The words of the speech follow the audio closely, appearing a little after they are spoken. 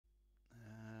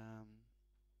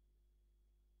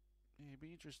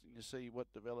be interesting to see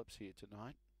what develops here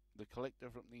tonight. The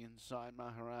Collector from the inside,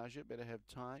 Maharaja, Better Have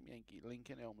Time, Yankee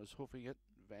Lincoln, Elmer's Hoofing It,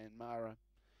 Van Mara,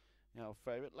 our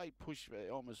favourite. Late push for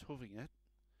Elmer's Hoofing It.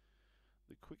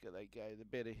 The quicker they go, the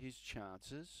better his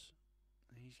chances.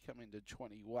 He's come into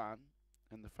 21,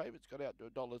 and the favourite's got out to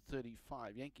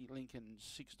 $1.35. Yankee Lincoln,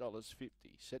 $6.50.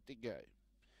 Set to go.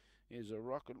 Here's a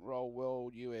Rock and Roll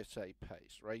World USA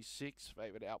pace. Race 6,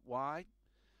 favourite out wide.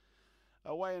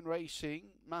 Away and racing,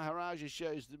 Maharaja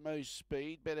shows the most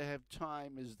speed. Better Have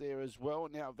Time is there as well.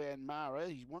 Now Van Mara,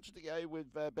 he wants to go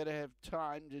with Better Have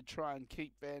Time to try and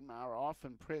keep Van Mara off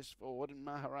and press forward. And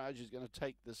Maharaja is going to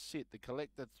take the sit. The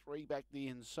Collector 3 back the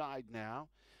inside now.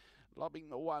 Lobbing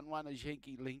the 1-1 is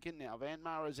Yankee Lincoln. Now Van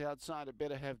Mara's outside of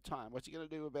Better Have Time. What's he going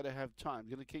to do with Better Have Time?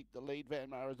 Going to keep the lead. Van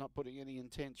Mara's not putting any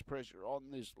intense pressure on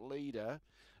this leader.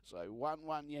 So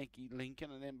 1-1 Yankee Lincoln,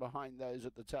 and then behind those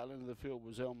at the tail end of the field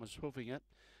was Elmer's Hoofing It.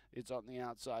 It's on the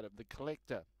outside of the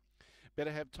Collector.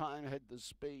 Better Have Time had the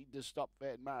speed to stop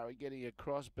Van Mara getting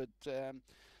across, but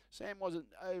Sam wasn't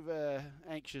over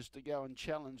anxious to go and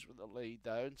challenge with the lead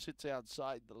though, and sits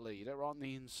outside the leader. On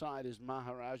the inside is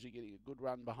Maharaja getting a good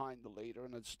run behind the leader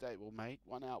and its stablemate.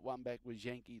 1 out, 1 back was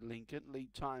Yankee Lincoln.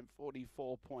 Lead time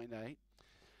 44.8.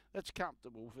 That's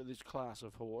comfortable for this class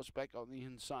of horse. Back on the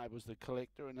inside was the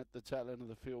Collector, and at the tail end of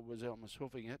the field was Elmer's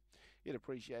Hoofing It. You'd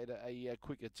appreciate a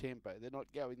quicker tempo. They're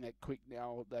not going that quick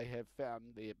now. They have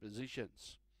found their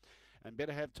positions. And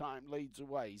Better Have Time leads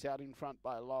away. He's out in front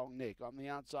by a long neck. On the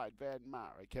outside, Van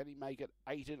Mara. Can he make it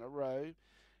 8 in a row?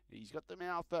 He's got the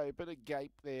mouth open, a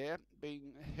gape there,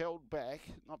 being held back,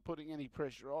 not putting any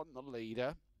pressure on the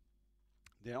leader.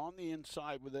 Now on the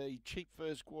inside with a cheap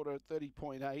first quarter at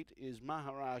 30.8 is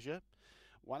Maharaja.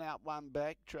 1 out, 1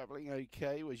 back, travelling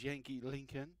okay was Yankee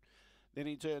Lincoln. Then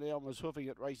in turn, Elmer's Hoofing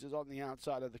It races on the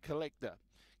outside of the Collector.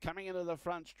 Coming into the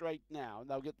front straight now,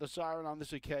 and they'll get the siren on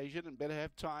this occasion, and Better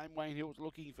Have Time. Wayne Hill's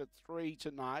looking for 3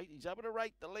 tonight. He's able to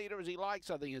rate the leader as he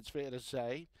likes, I think it's fair to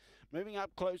say. Moving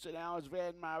up closer now is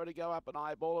Van Mara to go up and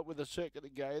eyeball it with a circuit to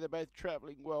go. They're both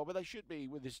travelling well, but they should be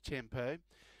with this tempo.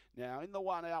 Now, in the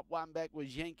 1 out, 1 back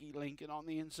was Yankee Lincoln. On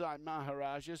the inside,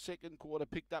 Maharaja. Second quarter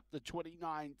picked up the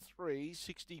 29.3,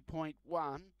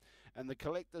 60.1. And the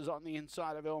Collector's on the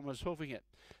inside of Elmer's Hoofing It.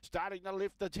 Starting to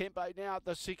lift the tempo now at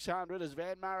the 600 as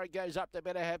Van Mara goes up to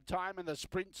Better Have Time, and the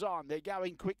sprint's on. They're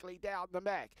going quickly down the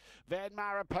back. Van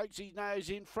Mara pokes his nose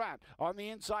in front. On the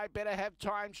inside, Better Have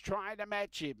Time's trying to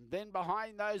match him. Then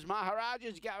behind those,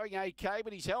 Maharaja's going okay,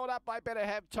 but he's held up by Better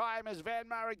Have Time as Van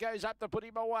Mara goes up to put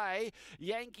him away.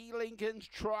 Yankee Lincoln's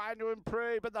trying to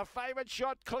improve, but the favourite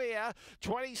shot clear.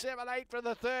 27.8 for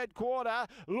the third quarter.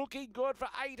 Looking good for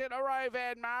 8 in a row.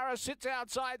 Van Mara sits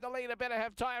outside the leader. Better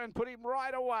Have Time and put him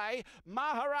right away.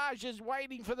 Maharaj is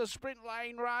waiting for the sprint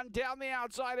lane run. Down the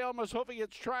outside, Elmer's Hoofing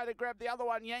It's trying to grab the other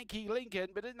one, Yankee Lincoln.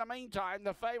 But in the meantime,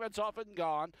 the favourite's off and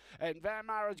gone. And Van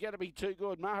Mara's going to be too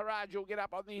good. Maharaj will get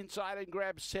up on the inside and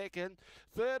grab second.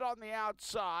 Third on the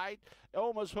outside,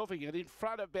 Elmer's Hoofing It in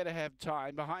front of Better Have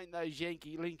Time. Behind those,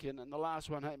 Yankee Lincoln. And the last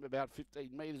one home about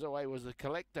 15 metres away was the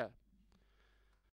Collector.